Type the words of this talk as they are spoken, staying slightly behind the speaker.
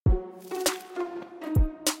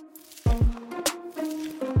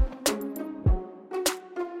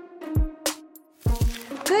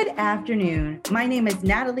afternoon. My name is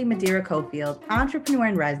Natalie Madeira Cofield, entrepreneur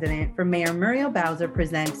in resident for Mayor Muriel Bowser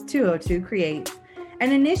Presents 202 Creates,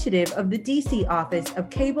 an initiative of the DC Office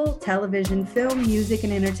of Cable, Television, Film, Music,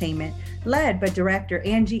 and Entertainment, led by director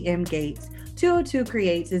Angie M. Gates. 202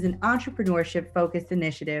 Creates is an entrepreneurship-focused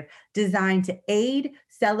initiative designed to aid,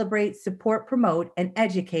 celebrate, support, promote, and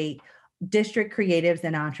educate district creatives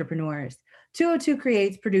and entrepreneurs. 202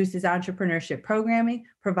 Creates produces entrepreneurship programming,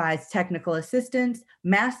 provides technical assistance,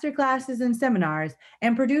 masterclasses, and seminars,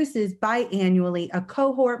 and produces biannually a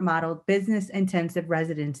cohort-modeled business-intensive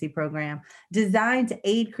residency program designed to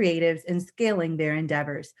aid creatives in scaling their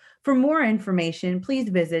endeavors. For more information, please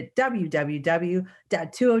visit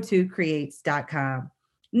www.202creates.com.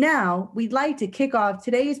 Now, we'd like to kick off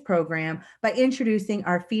today's program by introducing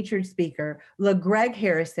our featured speaker, LeGreg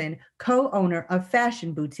Harrison, co-owner of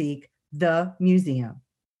fashion boutique, The Museum.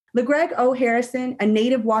 LeGreg O. Harrison, a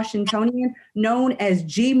native Washingtonian known as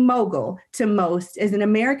G Mogul to most, is an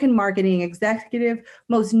American marketing executive,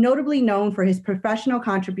 most notably known for his professional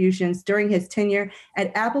contributions during his tenure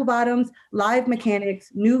at Apple Bottoms, Live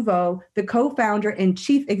Mechanics, Nouveau, the co-founder and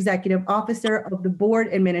chief executive officer of the board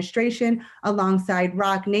administration, alongside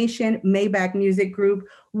Roc Nation, Maybach Music Group,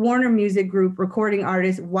 Warner Music Group, recording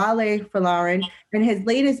artist Wale Folarin, and his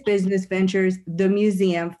latest business ventures, The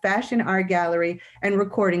Museum, fashion art gallery, and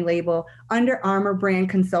recording label, Under Armour brand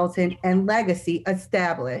consultant, and legacy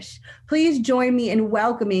established. Please join me in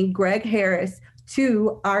welcoming Greg Harris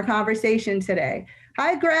to our conversation today.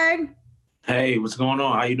 Hi, Greg. Hey, what's going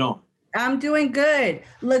on? How you doing? I'm doing good.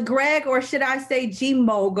 LeGreg, or should I say G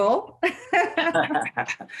Mogul?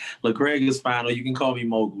 LeGreg is fine, or you can call me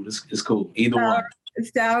Mogul. It's cool. Either one.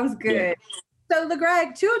 Sounds good. Yeah. So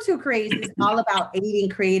LeGreg, 202 Creates is all about aiding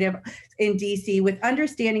creative in DC with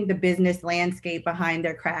understanding the business landscape behind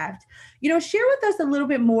their craft. Share with us a little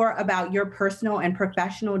bit more about your personal and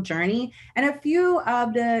professional journey and a few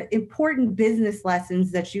of the important business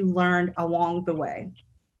lessons that you learned along the way.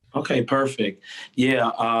 Okay, perfect.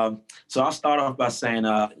 Yeah. So I'll start off by saying,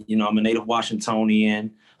 I'm a native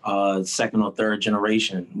Washingtonian, second or third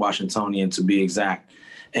generation Washingtonian to be exact.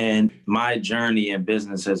 And my journey in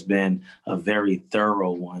business has been a very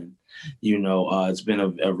thorough one. It's been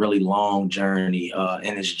a really long journey,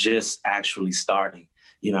 and it's just actually starting.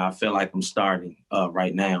 I feel like I'm starting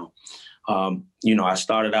right now. I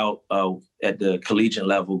started out at the collegiate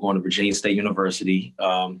level, going to Virginia State University.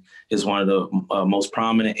 Is one of the most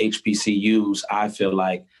prominent HBCUs, I feel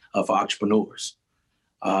like, for entrepreneurs.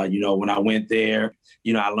 When I went there,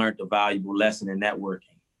 I learned a valuable lesson in networking.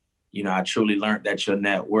 I truly learned that your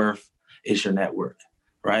net worth is your net worth,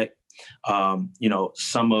 right?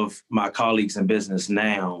 Some of my colleagues in business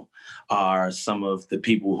now are some of the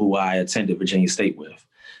people who I attended Virginia State with,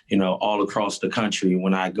 all across the country.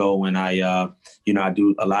 When I go and I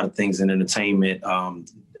do a lot of things in entertainment,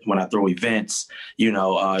 when I throw events,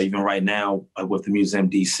 even right now with the Museum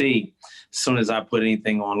DC, as soon as I put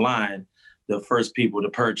anything online, the first people to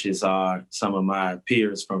purchase are some of my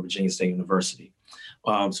peers from Virginia State University.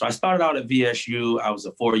 So I started out at VSU. I was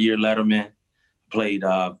a 4-year letterman, played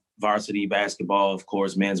varsity basketball, of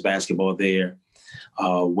course, men's basketball there,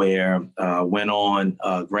 where went on,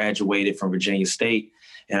 graduated from Virginia State,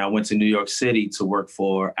 and I went to New York City to work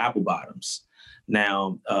for Apple Bottoms.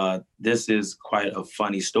 Now, this is quite a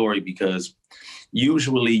funny story because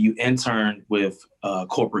usually you intern with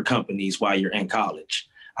corporate companies while you're in college.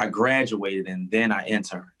 I graduated and then I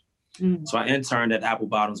interned. So I interned at Apple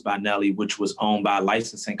Bottoms by Nelly, which was owned by a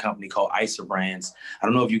licensing company called Isa Brands. I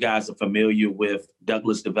don't know if you guys are familiar with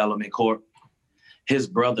Douglas Development Corp. His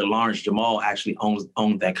brother, Lawrence Jamal, actually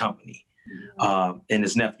owned that company, and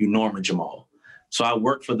his nephew, Norman Jamal. So I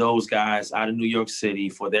worked for those guys out of New York City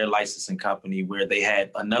for their licensing company, where they had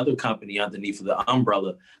another company underneath of the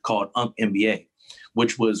umbrella called MBA,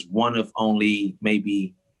 which was one of only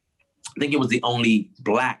maybe, I think it was the only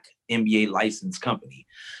Black MBA licensed company.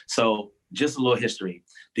 So just a little history.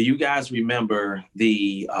 Do you guys remember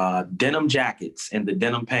the denim jackets and the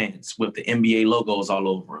denim pants with the MBA logos all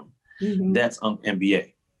over them? Mm-hmm. That's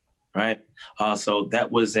MBA, right? So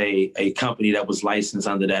that was a company that was licensed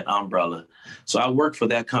under that umbrella. So I worked for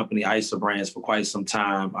that company, Isa Brands, for quite some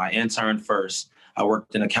time. I interned first. I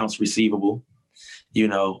worked in accounts receivable,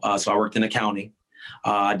 so I worked in accounting.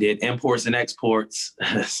 I did imports and exports.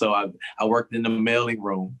 So I worked in the mailing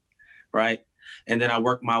room, right? And then I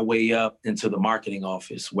worked my way up into the marketing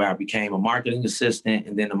office, where I became a marketing assistant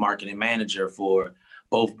and then a marketing manager for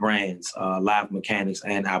both brands, Live Mechanics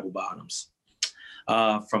and Apple Bottoms.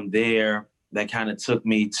 From there, that kind of took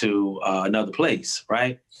me to another place,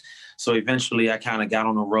 right? So eventually I kind of got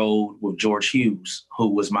on the road with George Hughes, who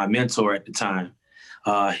was my mentor at the time.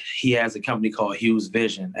 He has a company called Hughes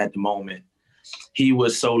Vision at the moment. He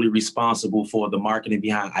was solely responsible for the marketing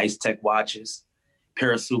behind Ice Tech watches,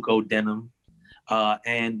 Parasuco denim.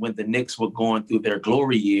 And when the Knicks were going through their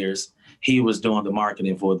glory years, he was doing the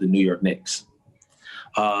marketing for the New York Knicks.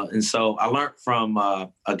 And so I learned from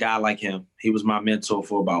a guy like him. He was my mentor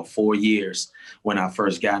for about 4 years when I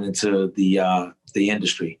first got into the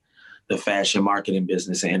industry, the fashion marketing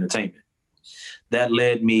business and entertainment. That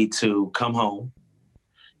led me to come home.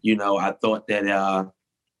 I thought that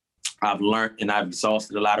I've learned and I've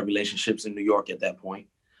exhausted a lot of relationships in New York at that point.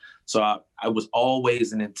 So I was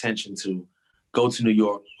always an intention to go to New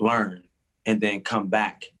York, learn, and then come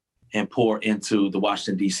back and pour into the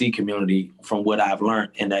Washington, D.C. community from what I've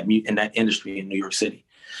learned in that industry in New York City.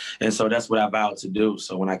 And so that's what I vowed to do.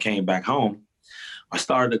 So when I came back home, I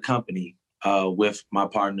started a company with my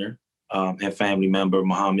partner and family member,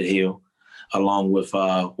 Muhammad Hill, along with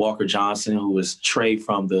Walker Johnson, who was Trey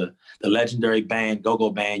from the legendary band, go-go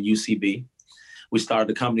band, UCB. We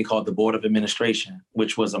started a company called the Board of Administration,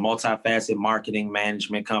 which was a multifaceted marketing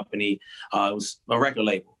management company. It was a record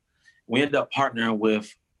label. We ended up partnering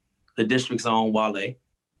with the district's own Wale,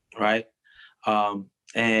 right?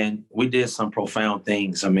 And we did some profound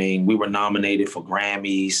things. I mean, we were nominated for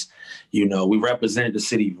Grammys. We represented the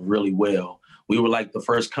city really well. We were like the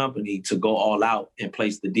first company to go all out and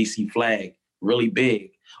place the DC flag really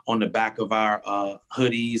big on the back of our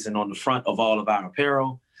hoodies and on the front of all of our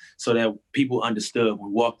apparel so that people understood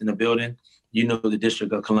when we walked in the building, the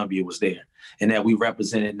District of Columbia was there and that we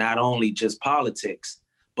represented not only just politics,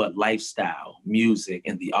 but lifestyle, music,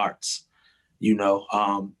 and the arts,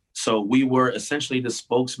 So we were essentially the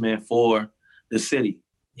spokesman for the city,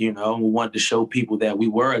 we wanted to show people that we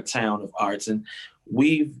were a town of arts. And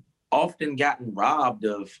we've often gotten robbed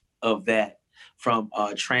of that from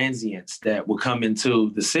transients that will come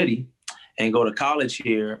into the city and go to college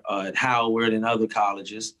here at Howard and other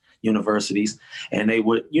colleges, universities, and they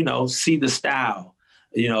would, see the style,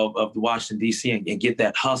 of the Washington, D.C. and get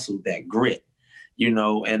that hustle, that grit.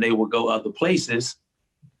 And they will go other places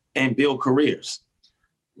and build careers,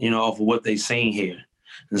 off of what they've seen here.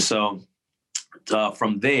 And so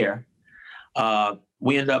from there,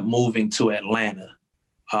 we ended up moving to Atlanta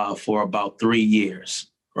for about 3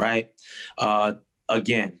 years, right?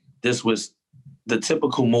 Again, this was the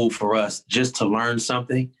typical move for us, just to learn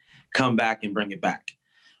something, come back and bring it back.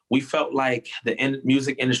 We felt like the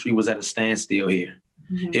music industry was at a standstill here.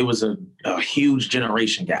 Mm-hmm. It was a huge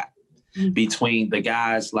generation gap between the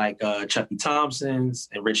guys like Chucky Thompson's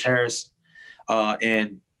and Rich Harris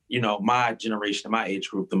and, my generation, my age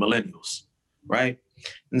group, the millennials, right?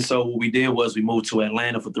 And so what we did was we moved to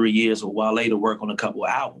Atlanta for 3 years with Wale to work on a couple of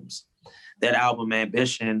albums. That album,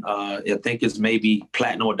 Ambition, I think is maybe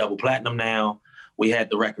platinum or double platinum now. We had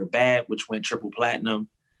the record Bad, which went triple platinum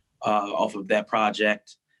off of that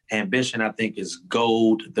project. Ambition, I think, is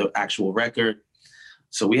gold, the actual record.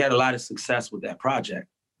 So we had a lot of success with that project.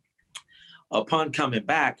 Upon coming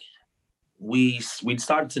back, we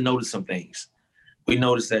started to notice some things. We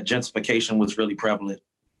noticed that gentrification was really prevalent.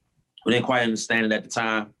 We didn't quite understand it at the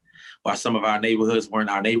time, why some of our neighborhoods weren't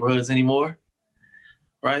our neighborhoods anymore,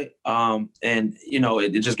 right? And,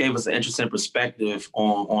 it just gave us an interesting perspective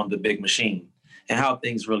on the big machine and how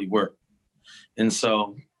things really work. And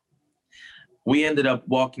so we ended up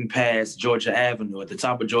walking past Georgia Avenue, at the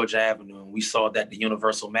top of Georgia Avenue, and we saw that the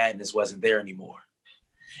Universal Madness wasn't there anymore.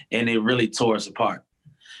 And it really tore us apart.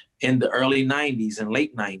 In the early 90s and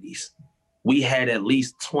late 90s, we had at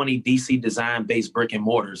least 20 DC design-based brick and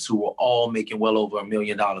mortars who were all making well over $1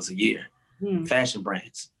 million a year, fashion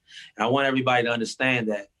brands. And I want everybody to understand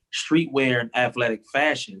that streetwear and athletic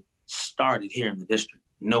fashion started here in the district,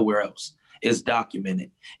 nowhere else. It's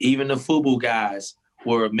documented. Even the FUBU guys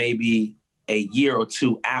were maybe a year or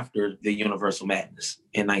two after the Universal Madness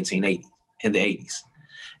in 1980, in the 80s.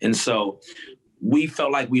 And so we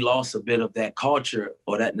felt like we lost a bit of that culture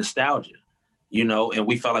or that nostalgia, and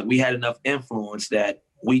we felt like we had enough influence that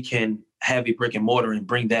we can have a brick and mortar and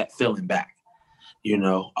bring that feeling back,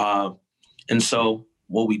 And so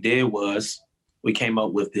what we did was we came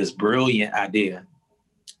up with this brilliant idea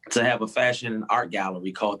to have a fashion and art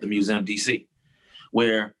gallery called the Museum DC,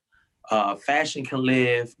 where fashion can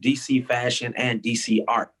live, DC fashion and DC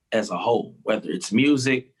art as a whole, whether it's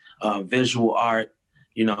music, visual art,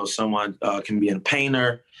 someone can be a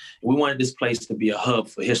painter. We wanted this place to be a hub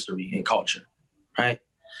for history and culture, right?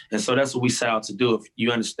 And so that's what we set out to do. If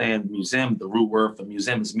you understand museum, the root word for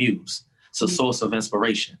museum is muse. It's a source of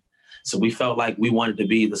inspiration. So we felt like we wanted to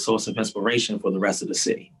be the source of inspiration for the rest of the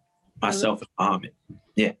city, myself and Muhammad.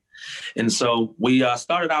 Yeah. And so we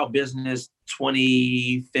started our business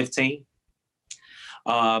 2015.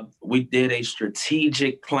 we did a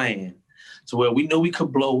strategic plan to where we knew we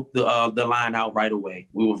could blow the line out right away.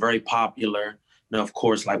 We were very popular. Now, of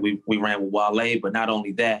course, like we ran with Wale, but not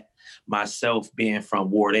only that, myself being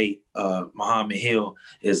from Ward 8, Muhammad Hill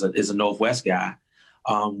is a Northwest guy.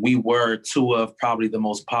 We were two of probably the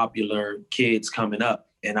most popular kids coming up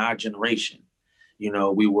in our generation. You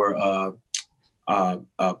know, we were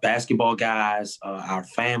basketball guys. Our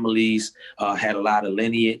families had a lot of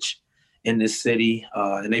lineage in this city,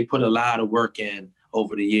 and they put a lot of work in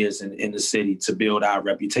over the years in the city to build our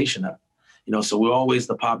reputation up. You know, so we're always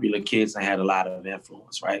the popular kids and had a lot of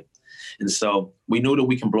influence, right? And so we knew that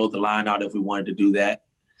we can blow the line out if we wanted to do that.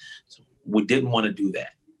 So we didn't want to do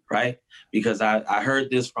that, right? Because I heard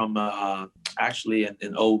this from actually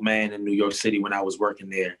an old man in New York City when I was working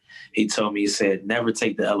there. He told me, he said, never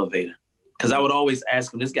take the elevator. Because I would always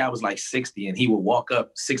ask him, this guy was like 60 and he would walk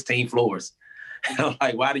up 16 floors. I'm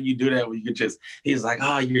like, why do you do that when you could just, he's like,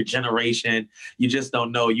 oh, your generation, you just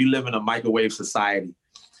don't know. You live in a microwave society.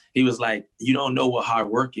 He was like, you don't know what hard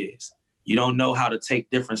work is. You don't know how to take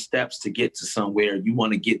different steps to get to somewhere. You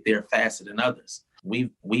want to get there faster than others. We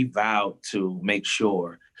vowed to make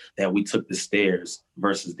sure that we took the stairs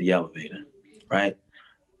versus the elevator, right?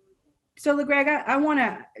 So, LeGreg, I want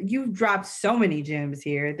to, you've dropped so many gems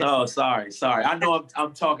here. Oh, sorry. I know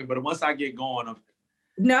I'm talking, but once I get going,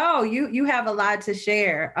 No, you have a lot to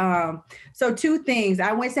share. So two things.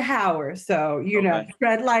 I went to Howard, so you know,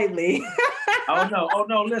 tread lightly. Oh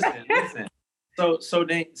no, listen. So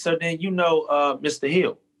then you know Mr.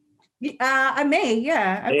 Hill. I may,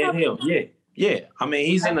 yeah. Ed Hill, yeah. I mean,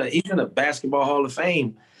 he's in the Basketball Hall of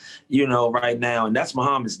Fame, you know, right now, and that's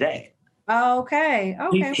Muhammad's dad. Okay.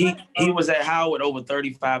 He was at Howard over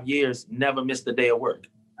 35 years, never missed a day of work.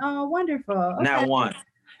 Oh, wonderful. Okay. Not one.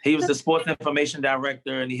 He was the sports information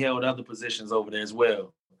director, and he held other positions over there as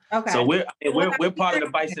well. Okay. So we're part of the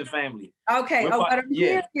Bison family. Okay. What I'm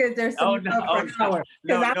hearing is there's some Howard.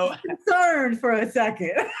 Because I was concerned for a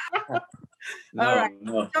second. All right.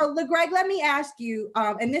 No. So, LeGreg, let me ask you,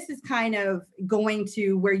 and this is kind of going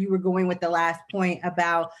to where you were going with the last point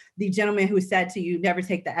about the gentleman who said to you, never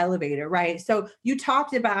take the elevator, right? So you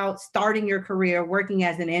talked about starting your career working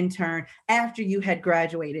as an intern after you had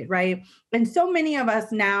graduated, right? And so many of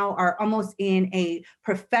us now are almost in a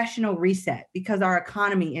professional reset because our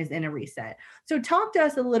economy is in a reset. So talk to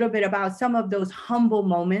us a little bit about some of those humble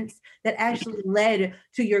moments that actually led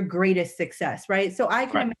to your greatest success, right? So I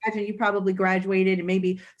can imagine you probably graduated and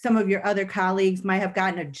maybe some of your other colleagues might have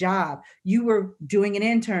gotten a job. You were doing an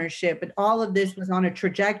internship, but all of this was on a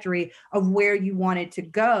trajectory of where you wanted to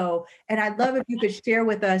go. And I'd love if you could share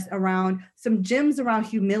with us around some gems around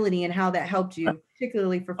humility and how that helped you,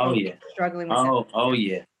 particularly for folks struggling with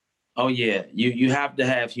Oh yeah. You have to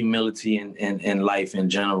have humility in life in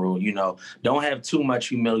general. You know, don't have too much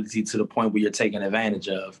humility to the point where you're taken advantage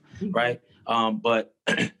of, right? But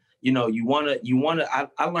you know, you wanna.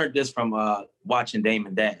 I learned this from watching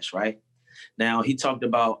Damon Dash, right? Now he talked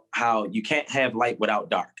about how you can't have light without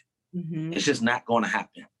dark. Mm-hmm. It's just not going to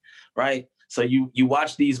happen, right? So you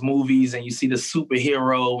watch these movies and you see the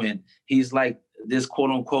superhero and he's like this quote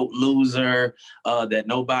unquote loser that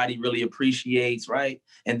nobody really appreciates, right?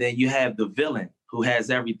 And then you have the villain who has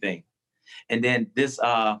everything. And then this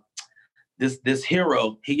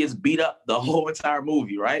hero, he gets beat up the whole entire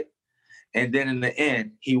movie, right? And then in the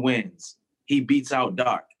end, he wins. He beats out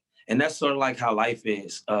dark. And that's sort of like how life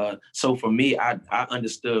is. So for me, I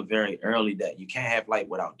understood very early that you can't have light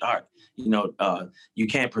without dark. You know, you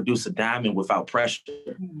can't produce a diamond without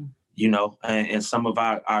pressure, you know, and some of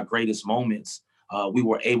our greatest moments, we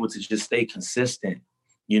were able to just stay consistent.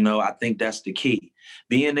 You know, I think that's the key.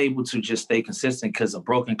 Being able to just stay consistent because a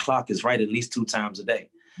broken clock is right at least 2 times a day.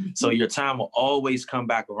 Mm-hmm. So your time will always come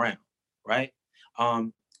back around, right?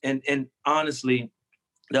 And honestly,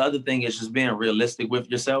 the other thing is just being realistic with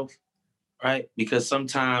yourself, right? Because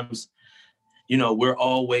sometimes, you know, we're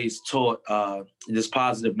always taught this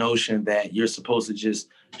positive notion that you're supposed to just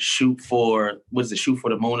shoot for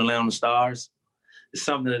the moon and land on the stars? It's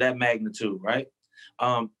something of that magnitude, right?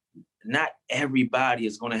 Not everybody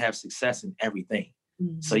is going to have success in everything.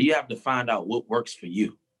 Mm-hmm. So you have to find out what works for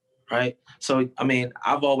you, right? So, I mean,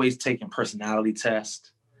 I've always taken personality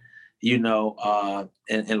tests, you know,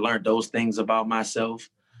 and learned those things about myself.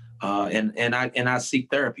 And I seek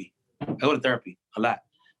therapy. I go to therapy a lot,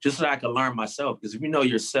 just so I can learn myself. Because if you know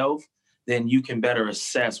yourself, then you can better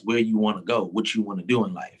assess where you want to go, what you want to do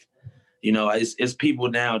in life. You know, it's people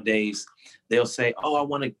nowadays, they'll say, oh, I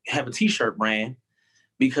want to have a T-shirt brand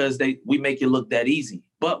because we make it look that easy.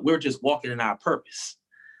 But we're just walking in our purpose.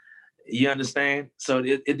 You understand? So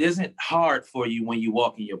it isn't hard for you when you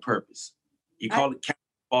walk in your purpose. You call it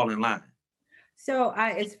fall in line. So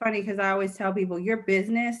it's funny because I always tell people your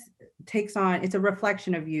business it's a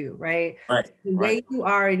reflection of you, right? Right. The way you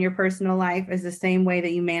are in your personal life is the same way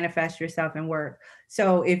that you manifest yourself in work.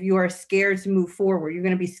 So if you are scared to move forward, you're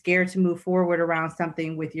going to be scared to move forward around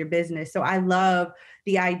something with your business. So I love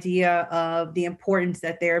the idea of the importance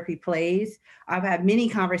that therapy plays. I've had many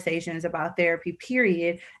conversations about therapy,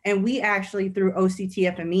 period. And we actually, through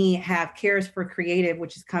OCTFME, have Cares for Creative,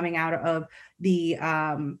 which is coming out of the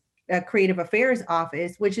Creative Affairs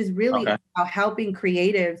Office, which is really about helping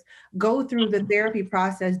creatives go through the therapy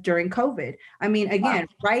process during COVID. I mean, again,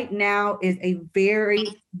 right now is a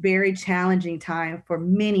very, very challenging time for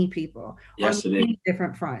many people on many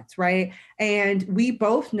different fronts, right? And we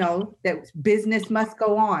both know that business must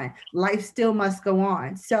go on, life still must go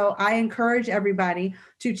on. So I encourage everybody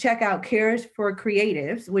to check out Cares for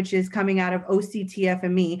Creatives, which is coming out of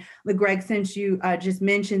OCTFME. Greg, since you just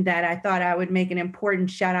mentioned that, I thought I would make an important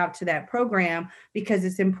shout out to that program because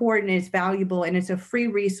it's important, it's valuable, and it's a free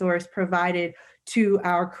resource provided to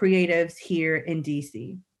our creatives here in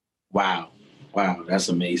DC. Wow, that's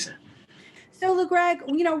amazing. So, Greg,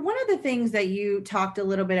 one of the things that you talked a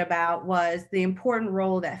little bit about was the important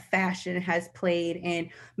role that fashion has played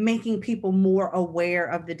in making people more aware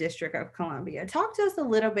of the District of Columbia. Talk to us a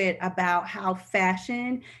little bit about how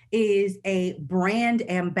fashion is a brand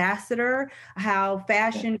ambassador, how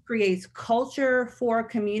fashion creates culture for a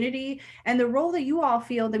community, and the role that you all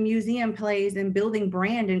feel the museum plays in building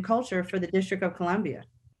brand and culture for the District of Columbia.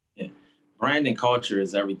 Yeah, brand and culture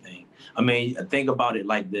is everything. I mean, think about it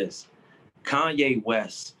like this. Kanye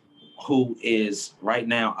West, who is right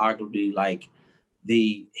now arguably like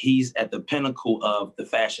he's at the pinnacle of the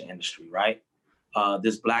fashion industry, right?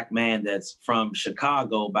 This Black man that's from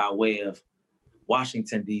Chicago by way of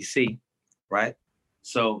Washington, D.C., right?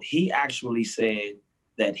 So he actually said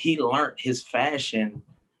that he learned his fashion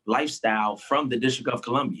lifestyle from the District of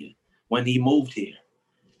Columbia when he moved here.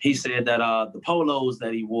 He said that the polos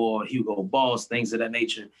that he wore, Hugo Boss, things of that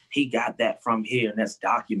nature, he got that from here, and that's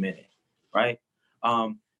documented. Right.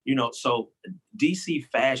 So DC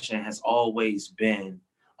fashion has always been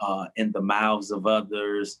in the mouths of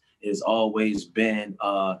others, has always been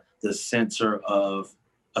the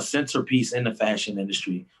centerpiece in the fashion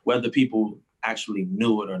industry, whether people actually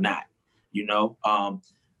knew it or not.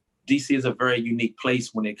 DC is a very unique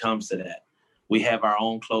place when it comes to that. We have our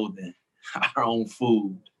own clothing, our own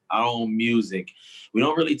food, our own music. We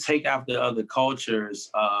don't really take after other cultures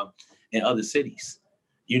in other cities.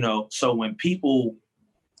 So when people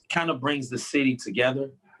kind of brings the city together,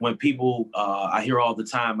 when people, I hear all the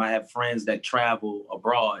time, I have friends that travel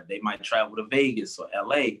abroad. They might travel to Vegas or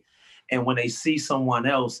LA. And when they see someone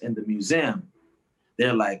else in the museum,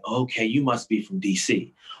 they're like, okay, you must be from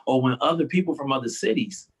DC. Or when other people from other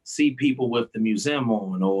cities see people with the museum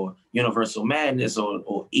on or Universal Madness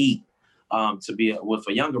or Eat to be with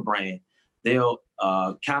a younger brand, they'll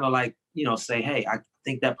kind of like, say, hey, I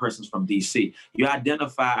think that person's from DC. You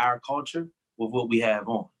identify our culture with what we have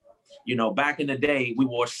on. Back in the day, we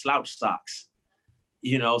wore slouch socks.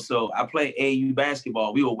 So I played AAU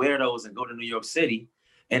basketball. We would wear those and go to New York City,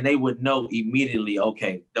 and they would know immediately,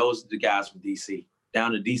 okay, those are the guys from DC,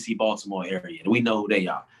 down the DC, Baltimore area. And we know who they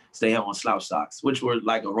are. So they have on slouch socks, which were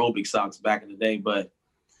like aerobic socks back in the day, but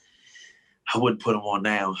I wouldn't put them on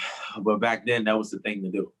now. But back then, that was the thing to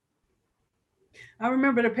do. I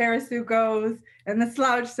remember the Parasucos and the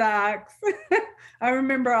slouch socks. I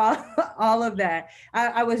remember all of that.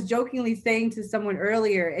 I was jokingly saying to someone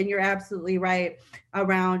earlier, and you're absolutely right,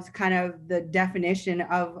 around kind of the definition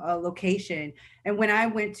of a location. And when I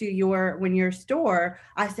went to your store,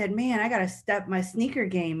 I said, man, I got to step my sneaker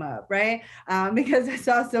game up, right? Because I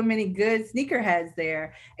saw so many good sneakerheads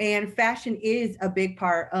there. And fashion is a big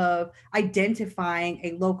part of identifying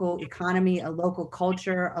a local economy, a local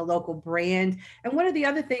culture, a local brand. And one of the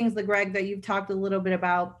other things, Greg, that you've talked a little bit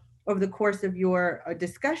about over the course of your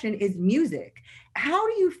discussion is music. How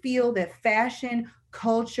do you feel that fashion,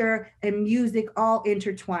 culture, and music all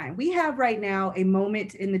intertwine? We have right now a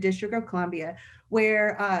moment in the District of Columbia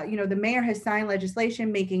where, the mayor has signed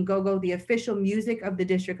legislation making go-go the official music of the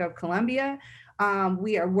District of Columbia.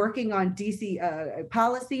 We are working on DC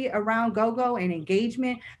policy around go-go and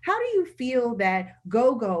engagement. How do you feel that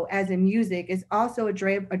go-go as a music is also a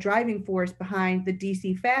driving force behind the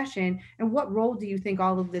DC fashion? And what role do you think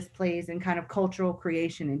all of this plays in kind of cultural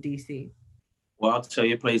creation in DC? Well, I'll tell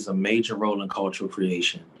you, it plays a major role in cultural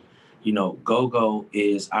creation. Go-go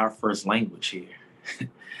is our first language here.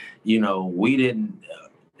 We didn't,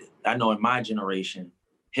 I know in my generation,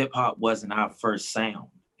 hip hop wasn't our first sound.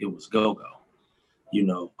 It was go-go.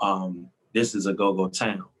 This is a go-go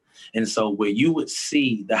town. And so where you would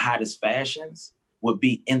see the hottest fashions would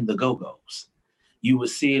be in the go-go's. You would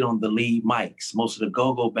see it on the lead mics. Most of the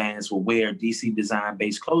go-go bands will wear DC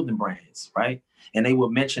design-based clothing brands, right? And they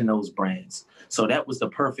would mention those brands. So that was the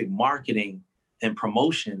perfect marketing and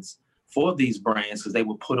promotions for these brands because they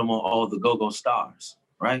would put them on all the go-go stars,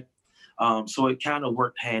 right? So it kind of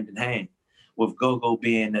worked hand in hand with go-go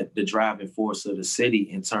being the driving force of the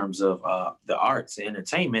city in terms of the arts and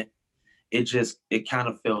entertainment. It kind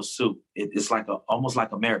of fell suit. It's like almost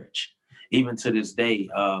like a marriage. Even to this day,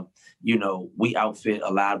 we outfit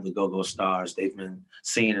a lot of the go-go stars. They've been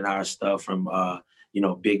seen in our stuff from,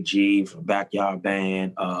 Big G, from Backyard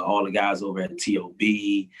Band, all the guys over at TOB.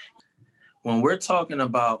 When we're talking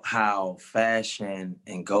about how fashion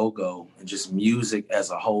and go-go and just music as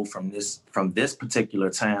a whole from this particular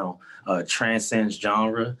town transcends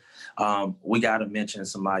genre, we got to mention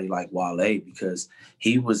somebody like Wale because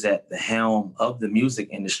he was at the helm of the music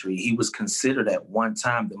industry. He was considered at one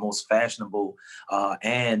time the most fashionable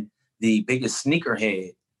and the biggest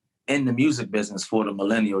sneakerhead in the music business for the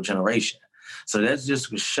millennial generation. So that's just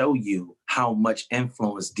to show you how much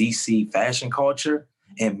influence DC fashion culture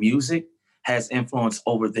and music has influence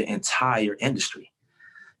over the entire industry.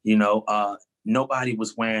 Nobody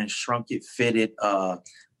was wearing shrunk-it fitted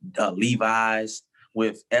Levi's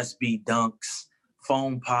with SB Dunks,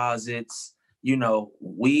 foam posits.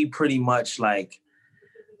 We pretty much like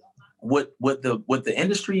what the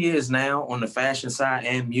industry is now on the fashion side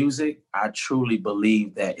and music. I truly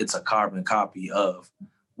believe that it's a carbon copy of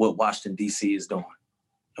what Washington DC is doing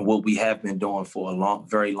and what we have been doing for a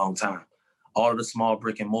very long time. All of the small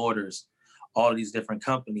brick and mortars, all these different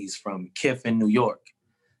companies from Kith in New York,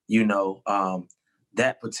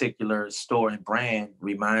 that particular store and brand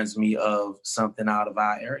reminds me of something out of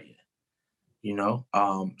our area,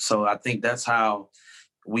 So I think that's how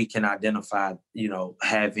we can identify,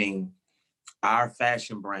 having our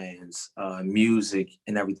fashion brands, music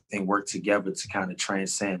and everything work together to kind of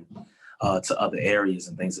transcend to other areas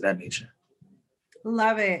and things of that nature.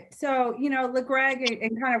 Love it. So, LeGreg,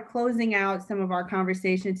 and kind of closing out some of our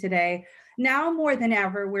conversation today, now more than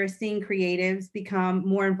ever, we're seeing creatives become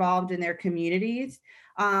more involved in their communities,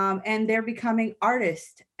 and they're becoming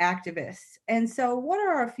artist activists. And so what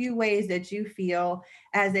are a few ways that you feel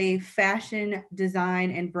as a fashion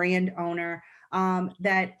design and brand owner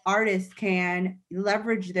that artists can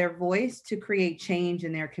leverage their voice to create change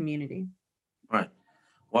in their community? Right.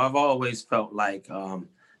 Well, I've always felt like,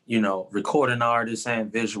 recording artists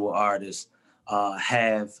and visual artists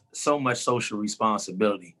have so much social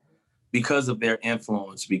responsibility because of their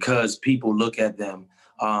influence, because people look at them,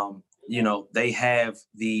 they have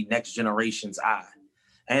the next generation's eye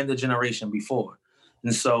and the generation before.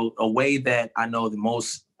 And so a way that I know the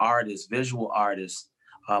most artists, visual artists,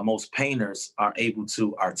 most painters are able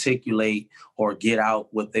to articulate or get out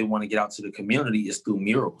what they want to get out to the community is through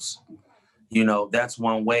murals. That's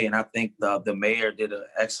one way. And I think the mayor did an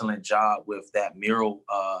excellent job with that mural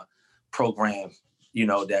program,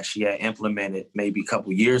 that she had implemented maybe a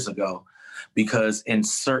couple years ago, because in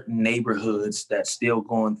certain neighborhoods that's still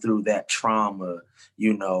going through that trauma,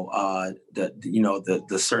 the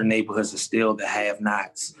certain neighborhoods are still the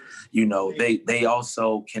have-nots, they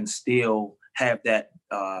also can still have that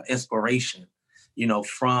inspiration,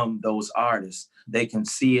 from those artists. They can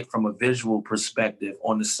see it from a visual perspective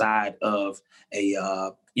on the side of a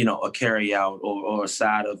carry out or a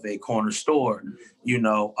side of a corner store,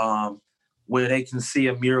 where they can see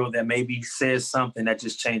a mural that maybe says something that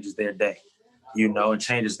just changes their day, and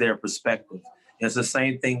changes their perspective. It's the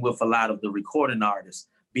same thing with a lot of the recording artists,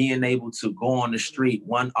 being able to go on the street.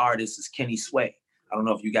 One artist is Kenny Sway. I don't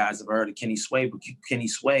know if you guys have heard of Kenny Sway, but Kenny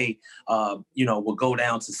Sway, will go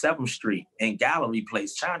down to 7th Street and Gallery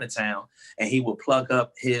Place, Chinatown, and he would plug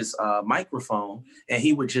up his microphone and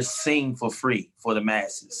he would just sing for free for the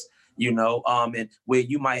masses, and where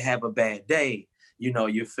you might have a bad day,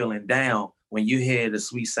 you're feeling down. When you hear the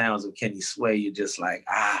sweet sounds of Kenny Sway, you're just like,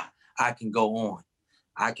 I can go on.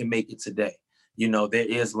 I can make it today. There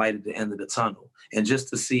is light at the end of the tunnel. And just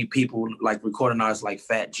to see people like recording artists like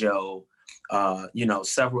Fat Joe,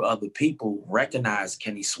 several other people recognize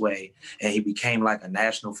Kenny Sway, and he became like a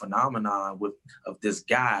national phenomenon of this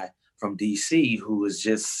guy from DC who is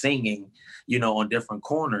just singing, on different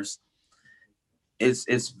corners.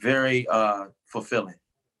 It's very fulfilling,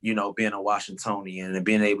 being a Washingtonian and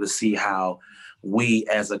being able to see how we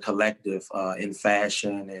as a collective in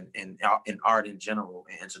fashion and in art in general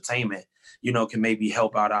and entertainment, can maybe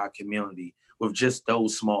help out our community with just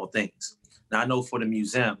those small things. Now, I know for the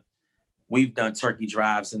museum, we've done turkey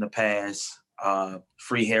drives in the past,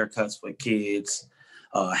 free haircuts for kids,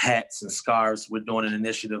 hats and scarves. We're doing an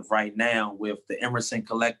initiative right now with the Emerson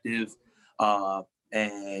Collective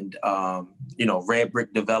and Red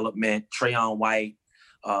Brick Development, Trayon White,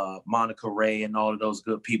 Monica Ray, and all of those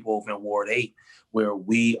good people over in Ward 8, where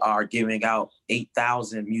we are giving out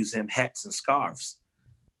 8,000 museum hats and scarves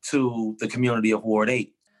to the community of Ward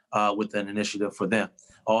 8 with an initiative for them.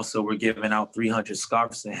 Also, we're giving out 300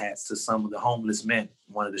 scarves and hats to some of the homeless men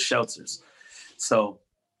in one of the shelters. So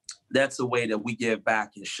that's a way that we give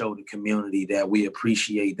back and show the community that we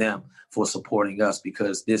appreciate them for supporting us,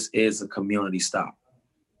 because this is a community stop.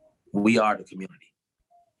 We are the community.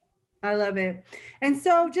 I love it. And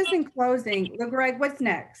so just in closing, Greg, what's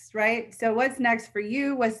next, right? So what's next for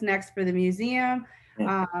you? What's next for the museum?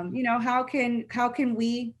 Yeah. How can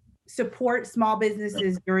we support small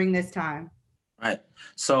businesses during this time? Right.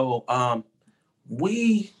 So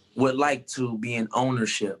we would like to be in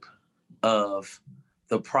ownership of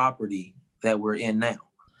the property that we're in now.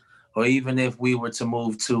 Or even if we were to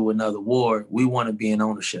move to another ward, we want to be in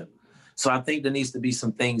ownership. So I think there needs to be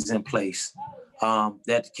some things in place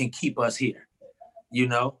that can keep us here.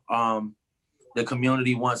 The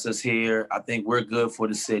community wants us here. I think we're good for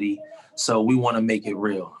the city. So we want to make it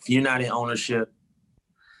real. If you're not in ownership,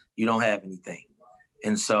 you don't have anything.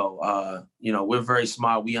 And so, we're very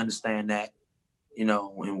smart. We understand that,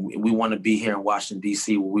 and we want to be here in Washington,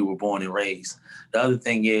 D.C., where we were born and raised. The other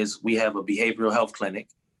thing is we have a behavioral health clinic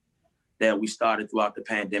that we started throughout the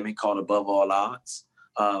pandemic called Above All Odds.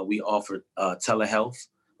 We offer telehealth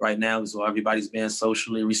right now, so everybody's being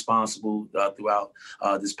socially responsible throughout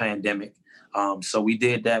this pandemic. So we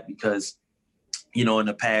did that because, in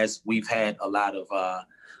the past, we've had a lot of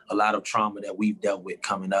trauma that we've dealt with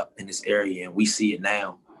coming up in this area, and we see it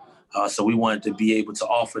now. So we wanted to be able to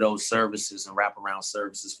offer those services and wraparound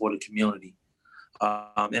services for the community,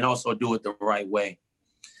 and also do it the right way.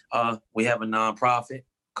 We have a nonprofit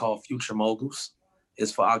called Future Moguls.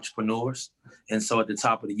 It's for entrepreneurs. And so at the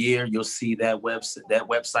top of the year, you'll see that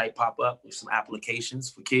website pop up with some applications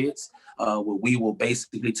for kids, where we will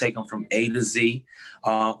basically take them from A to Z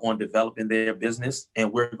on developing their business. And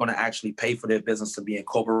we're going to actually pay for their business to be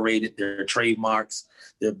incorporated, their trademarks,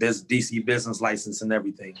 their DC business license and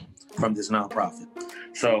everything from this nonprofit.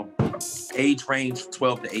 So age range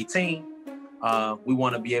 12 to 18, we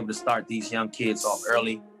want to be able to start these young kids off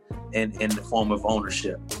early in the form of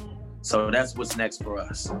ownership. So that's what's next for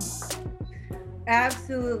us.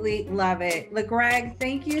 Absolutely love it. LeGreg,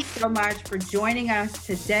 thank you so much for joining us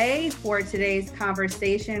today for today's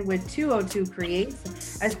conversation with 202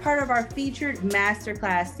 Creates as part of our featured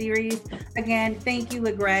masterclass series. Again, thank you,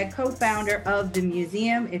 LeGreg, co-founder of the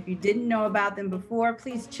museum. If you didn't know about them before,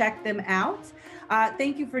 please check them out.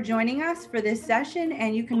 Thank you for joining us for this session,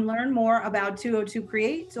 and you can learn more about 202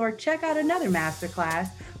 Creates or check out another masterclass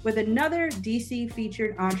with another DC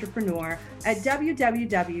featured entrepreneur at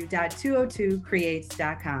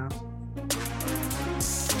www.202creates.com.